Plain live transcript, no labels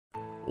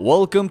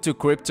Welcome to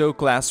Crypto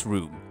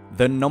Classroom,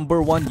 the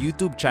 #1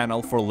 YouTube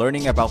channel for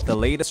learning about the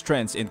latest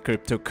trends in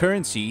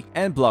cryptocurrency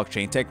and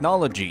blockchain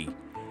technology.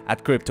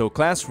 At Crypto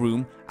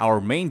Classroom, our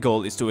main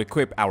goal is to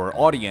equip our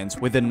audience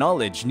with the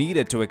knowledge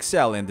needed to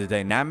excel in the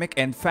dynamic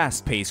and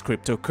fast-paced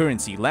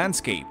cryptocurrency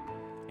landscape.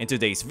 In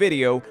today's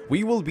video,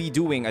 we will be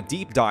doing a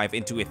deep dive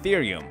into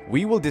Ethereum.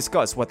 We will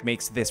discuss what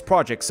makes this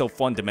project so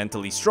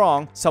fundamentally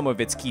strong, some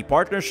of its key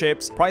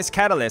partnerships, price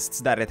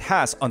catalysts that it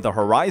has on the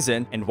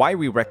horizon, and why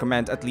we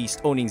recommend at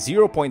least owning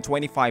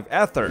 0.25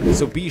 Ether.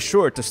 So be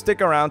sure to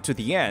stick around to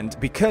the end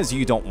because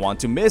you don't want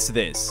to miss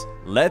this.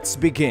 Let's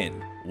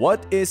begin.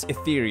 What is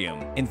Ethereum?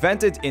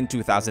 Invented in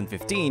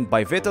 2015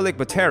 by Vitalik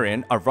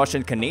Buterin, a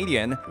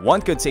Russian-Canadian, one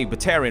could say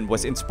Buterin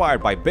was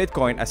inspired by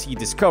Bitcoin as he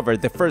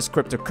discovered the first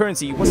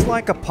cryptocurrency was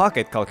like a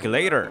pocket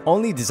calculator,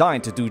 only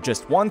designed to do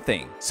just one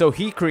thing. So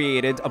he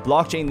created a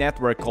blockchain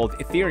network called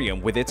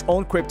Ethereum with its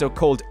own crypto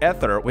called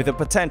Ether with the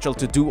potential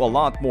to do a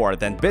lot more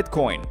than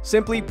Bitcoin.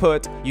 Simply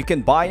put, you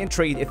can buy and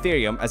trade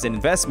Ethereum as an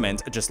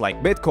investment just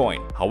like Bitcoin.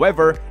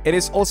 However, it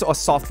is also a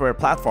software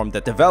platform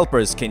that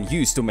developers can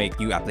use to make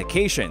new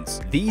applications.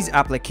 These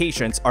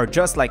applications are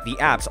just like the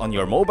apps on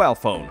your mobile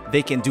phone.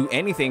 They can do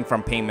anything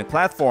from payment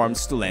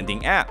platforms to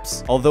lending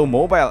apps. Although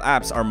mobile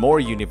apps are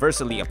more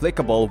universally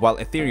applicable while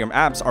Ethereum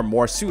apps are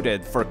more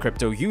suited for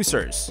crypto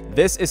users.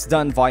 This is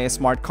done via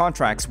smart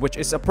contracts, which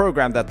is a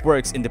program that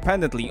works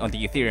independently on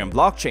the Ethereum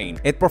blockchain.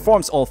 It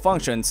performs all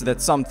functions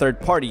that some third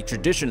party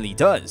traditionally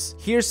does.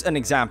 Here's an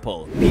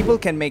example. People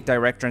can make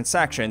direct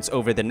transactions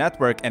over the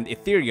network, and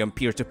Ethereum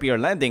peer-to-peer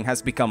lending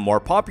has become more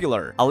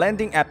popular. A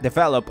lending app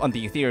developed on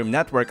the Ethereum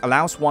network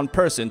allows one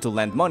person to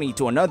lend money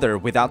to another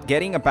without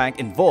getting a bank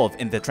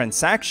involved in the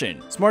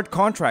transaction. Smart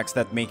contracts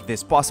that make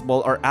this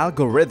possible are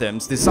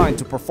algorithms designed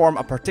to perform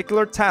a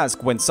particular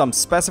task when some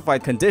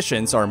specified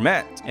conditions are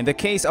met. In the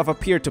case of a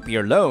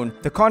peer-to-peer loan,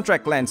 the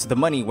contract lends the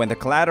money when the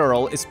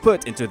collateral is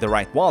put into the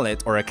right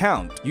wallet or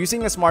account.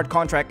 Using a smart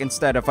contract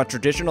instead of a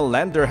traditional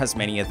lender has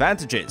many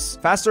advantages: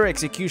 faster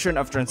execution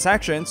of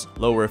transactions,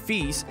 lower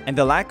fees, and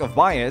the lack of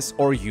bias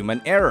or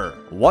human error.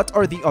 What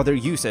are the other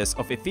uses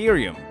of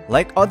Ethereum?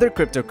 Like other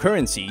cryptocurrencies,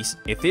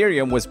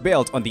 Ethereum was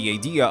built on the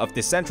idea of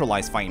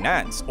decentralized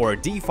finance, or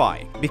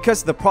DeFi.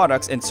 Because the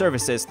products and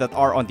services that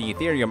are on the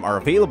Ethereum are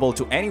available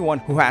to anyone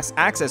who has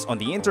access on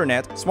the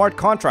internet, smart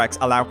contracts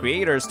allow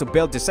creators to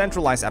build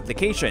decentralized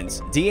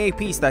applications,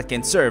 DApps that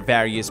can serve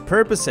various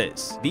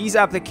purposes. These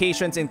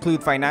applications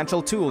include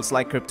financial tools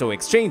like crypto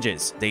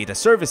exchanges, data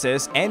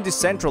services, and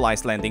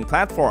decentralized lending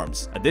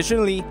platforms.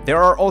 Additionally,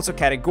 there are also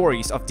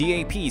categories of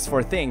DApps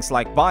for things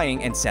like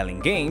buying and selling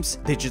games,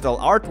 digital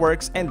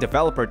artworks, and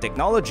developer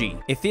technology.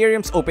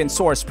 Ethereum's open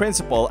source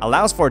principle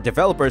allows for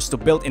developers to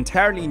build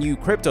entirely new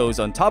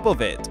cryptos on top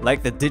of it,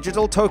 like the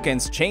digital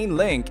tokens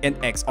Chainlink and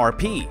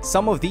XRP.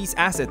 Some of these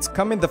assets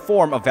come in the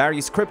form of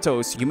various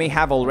cryptos you may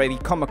have already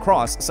come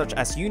across, such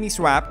as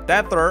Uniswap,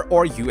 Tether,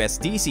 or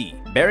USDC.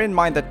 Bear in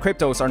mind that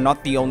cryptos are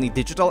not the only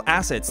digital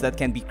assets that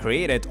can be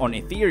created on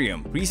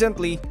Ethereum.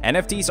 Recently,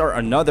 NFTs are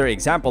another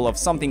example of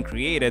something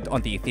created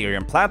on the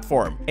Ethereum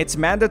platform. It's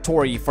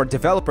mandatory for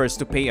developers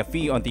to pay a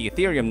fee on the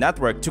Ethereum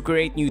network to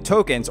create new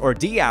tokens or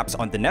dApps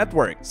on the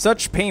network.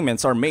 Such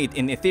payments are made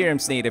in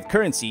Ethereum's native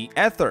currency,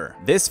 Ether.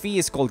 This fee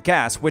is called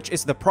gas, which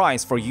is the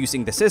price for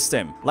using the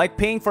system. Like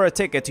paying for a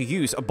ticket to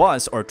use a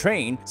bus or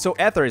train, so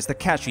Ether is the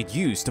cash you'd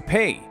use to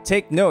pay.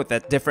 Take note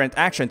that different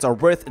actions are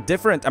worth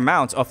different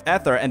amounts of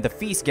Ether, and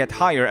the fees get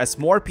higher as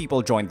more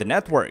people join the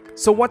network.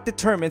 So what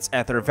determines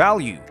Ether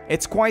value?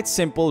 It's quite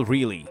simple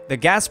really. The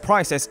gas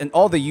prices and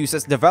all the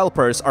uses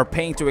developers are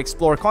paying to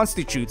explore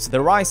constitutes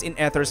the rise in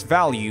Ether's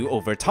value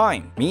over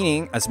time.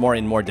 Meaning, as more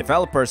and more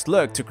developers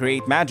look to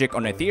create magic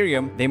on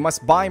Ethereum, they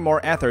must buy more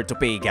Ether to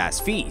pay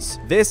gas fees.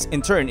 This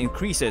in turn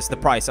increases the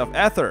price of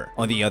Ether.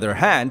 On the other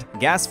hand,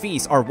 gas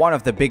fees are one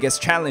of the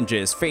biggest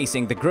challenges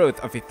facing the growth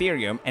of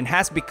Ethereum and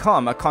has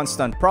become a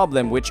constant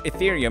problem which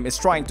Ethereum is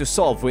trying to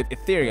solve with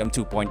Ethereum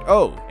 2.0.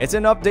 It's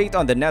an update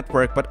on the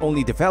network, but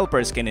only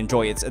developers can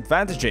enjoy its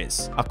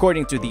advantages.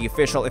 According to the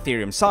official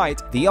Ethereum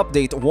site, the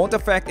update won't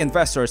affect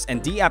investors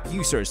and dApp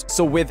users,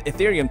 so with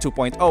Ethereum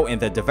 2.0 in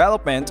the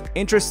development,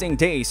 interesting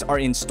days are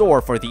in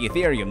store for the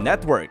Ethereum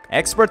network.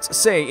 Experts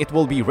say it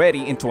will be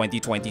ready in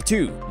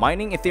 2022.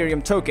 Mining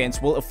Ethereum tokens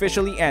will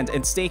officially end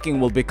and staking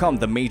will become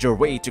the major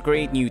way to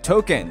create new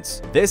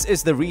tokens. This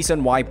is the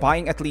reason why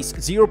buying at least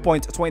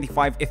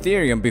 0.25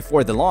 Ethereum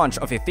before the launch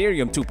of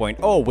Ethereum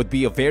 2.0 would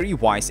be a very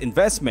wise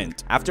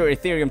investment. After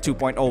Ethereum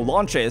 2.0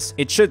 launches,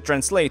 it should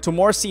translate to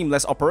more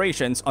seamless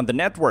operations on the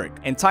network,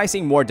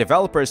 enticing more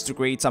developers to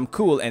create some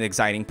cool and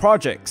exciting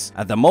projects.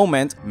 At the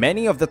moment,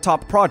 many of the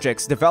top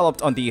projects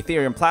developed on the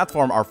Ethereum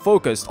platform are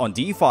focused on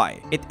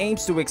DeFi. It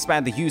aims to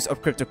expand the use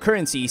of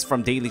cryptocurrencies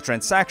from daily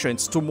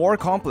transactions to more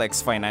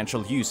complex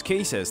financial use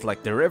cases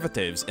like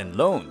derivatives and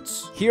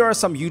loans. Here are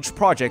some huge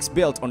projects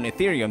built on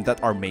Ethereum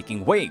that are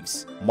making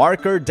waves.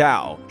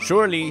 MakerDAO.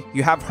 Surely,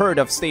 you have heard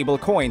of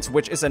stablecoins,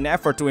 which is an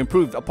effort to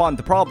improve upon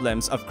the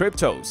problems of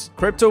cryptos.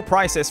 Crypto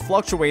prices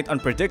fluctuate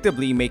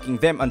unpredictably, making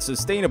them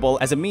unsustainable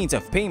as a means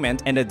of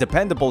payment and a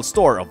dependable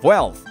store of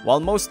wealth. While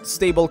most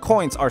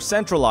stablecoins are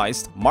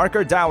centralized,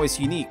 MakerDAO is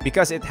unique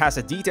because it has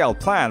a detailed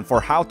plan for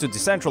how to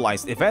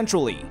decentralize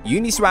eventually.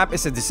 Uniswap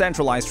is a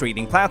decentralized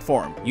trading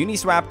platform.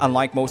 Uniswap,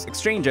 unlike most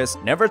exchanges,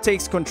 never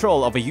takes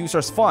control of a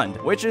user's fund,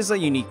 which is a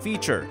unique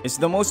feature. It's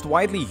the most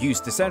widely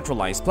used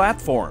decentralized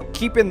platform.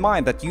 Keep in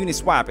mind that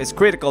Uniswap is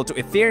critical to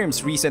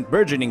Ethereum's recent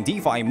burgeoning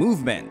DeFi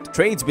movement.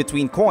 Trades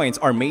between coins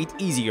are made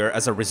easier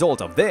as a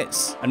result of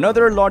this.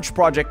 Another large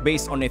project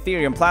based on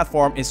Ethereum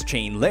platform is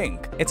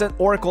Chainlink. It's an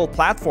Oracle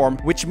platform,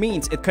 which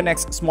means it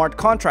connects smart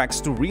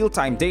contracts to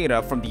real-time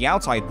data from the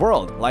outside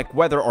world, like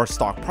weather or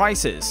stock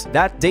prices.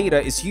 That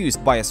data is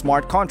used by a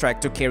smart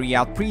contract to carry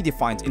out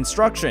predefined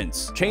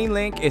instructions.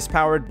 Chainlink is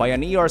powered by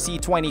an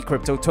ERC20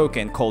 crypto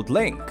token called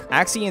Link.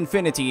 Axie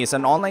Infinity is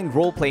an online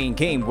role-playing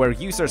game where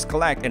users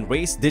collect and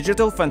raise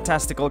digital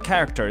fantastical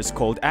characters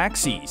called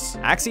Axies.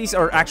 Axies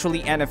are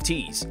actually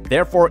NFTs,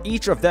 therefore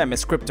each of them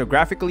is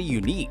cryptographically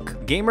unique.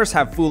 Gamers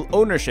have full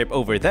ownership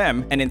over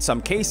them, and in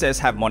some cases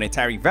have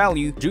monetary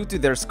value due to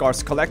their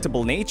scarce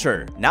collectible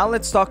nature. Now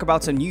let's talk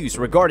about some news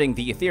regarding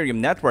the Ethereum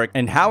network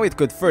and how it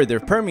could further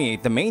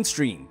permeate the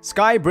mainstream.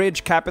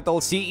 Skybridge Capital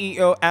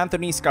CEO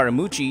Anthony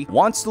Scaramucci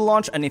wants to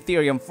launch an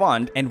Ethereum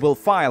fund and will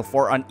file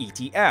for an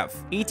ETF.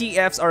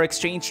 ETFs are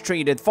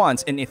exchange-traded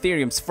funds, and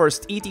Ethereum's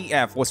first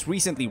ETF was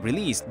recently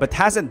released but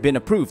hasn't been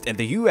approved in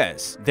the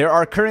US. There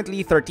are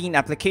currently 13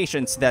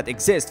 applications that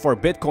exist for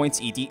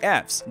Bitcoin's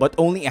ETFs, but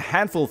only a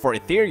handful for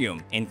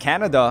Ethereum. In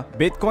Canada,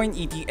 Bitcoin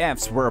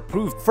ETFs were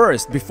approved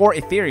first before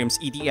Ethereum's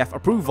ETF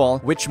approval,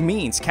 which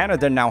means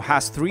Canada now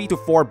has 3 to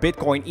 4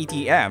 Bitcoin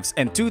ETFs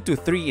and 2 to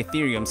 3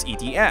 Ethereum's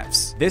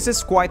ETFs. This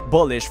is quite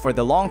bullish for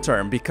the long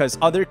term because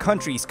other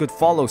countries could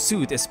follow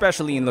suit,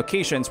 especially in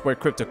locations where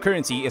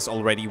cryptocurrency is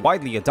already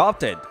widely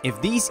adopted. If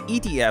these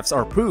ETFs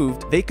are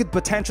approved, they could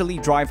potentially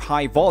drive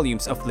high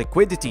volumes of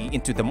liquidity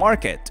into the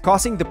market,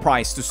 causing the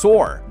price to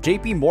soar.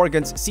 JP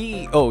Morgan's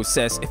CEO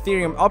says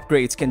Ethereum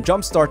upgrades can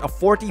jumpstart a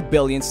 $40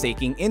 billion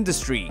staking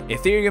industry.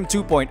 Ethereum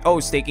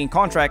 2.0 staking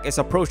contract is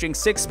approaching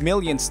 6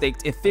 million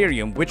staked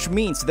Ethereum, which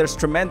means there's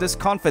tremendous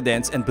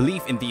confidence and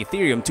belief in the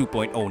Ethereum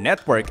 2.0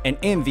 network and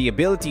in the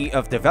ability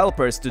of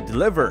developers to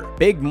deliver.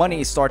 Big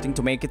money is starting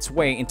to make its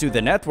way into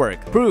the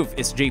network. Proof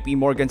is JP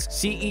Morgan's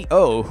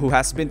CEO, who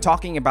has been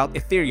talking about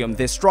Ethereum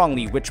this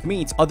strongly, which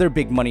means other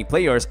big money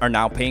players are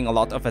now paying a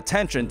lot of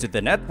attention to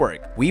the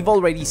network. We've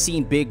already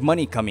seen big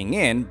money coming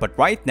in, but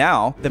right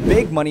now, the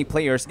big money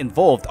players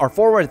involved are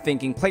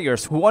forward-thinking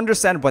players who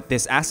understand what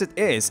this asset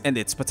is and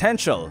its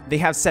potential. They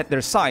have set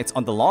their sights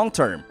on the long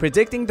term.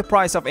 Predicting the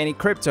price of any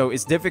crypto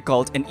is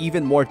difficult, and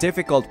even more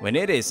difficult when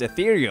it is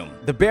Ethereum.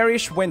 The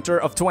bearish winter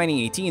of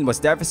 2018 was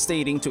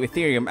devastating to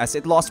Ethereum as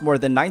it lost more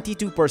than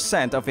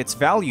 92% of its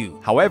value.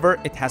 However,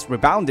 it has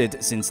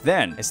rebounded since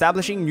then,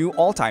 establishing new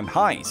all-time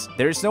highs.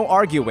 There is no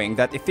arguing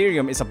that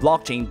Ethereum is a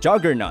blockchain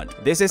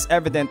juggernaut. This is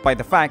evident by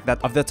the fact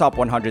that of the top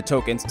 100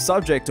 tokens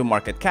subject to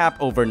market cap,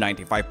 over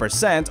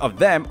 95% of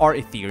them are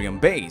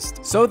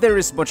Ethereum-based. So there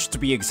is much to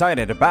be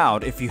excited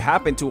about if you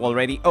happen to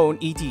already own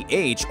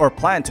ETH or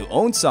plan to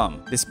own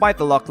some. Despite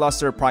the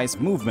lackluster price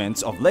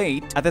movements of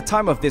late, at the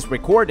time of this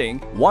recording,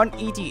 one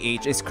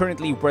ETH is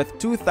currently worth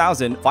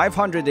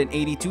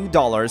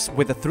 $2,582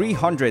 with a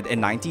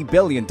 $390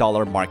 billion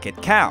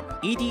market cap.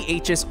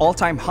 ETH's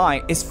all-time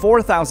high is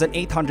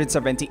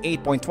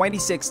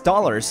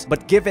 $4,878.26,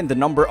 but given the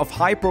number of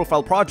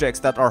high-profile projects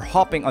that are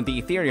hopping on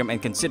the Ethereum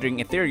and considering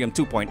Ethereum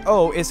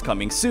 2.0 is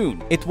coming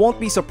soon, it won't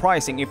be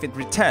surprising if it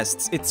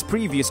retests its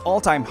previous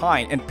all-time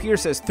high and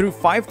pierces through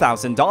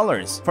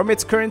 $5,000. From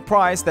its current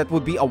price, that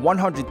would be a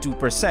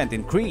 102%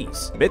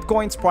 increase.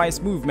 Bitcoin's price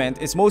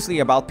movement is mostly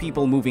about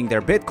people moving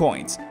their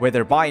Bitcoins,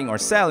 whether buying or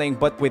selling,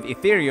 but with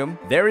Ethereum,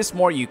 there is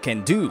more you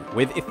can do.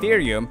 With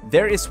Ethereum,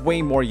 there is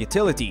way more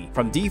utility.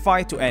 From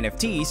DeFi to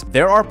NFTs,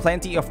 there are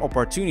plenty of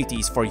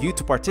opportunities for you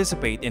to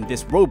participate in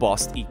this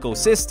robust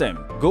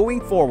ecosystem.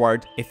 Going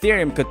forward,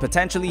 Ethereum could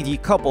potentially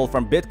decouple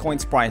from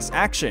Bitcoin's price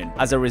action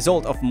as a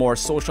result of more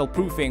social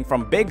proofing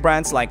from big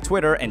brands like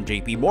Twitter and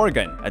JP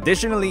Morgan.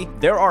 Additionally,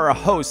 there are a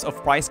host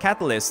of price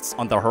catalysts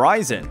on the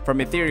horizon, from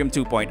Ethereum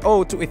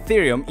 2.0 to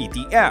Ethereum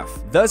ETF,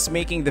 thus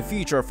making the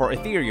future for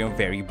Ethereum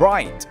very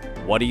bright.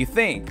 What do you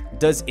think?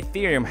 Does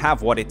Ethereum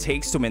have what it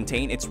takes to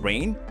maintain its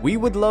reign? We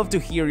would love to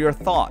hear your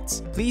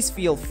thoughts. Please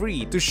feel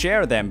free to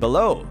share them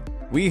below.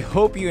 We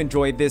hope you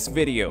enjoyed this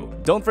video.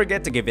 Don't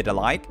forget to give it a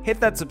like, hit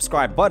that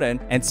subscribe button,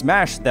 and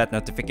smash that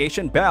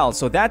notification bell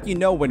so that you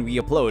know when we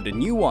upload a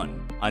new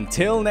one.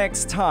 Until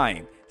next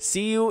time,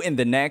 see you in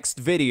the next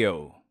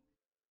video.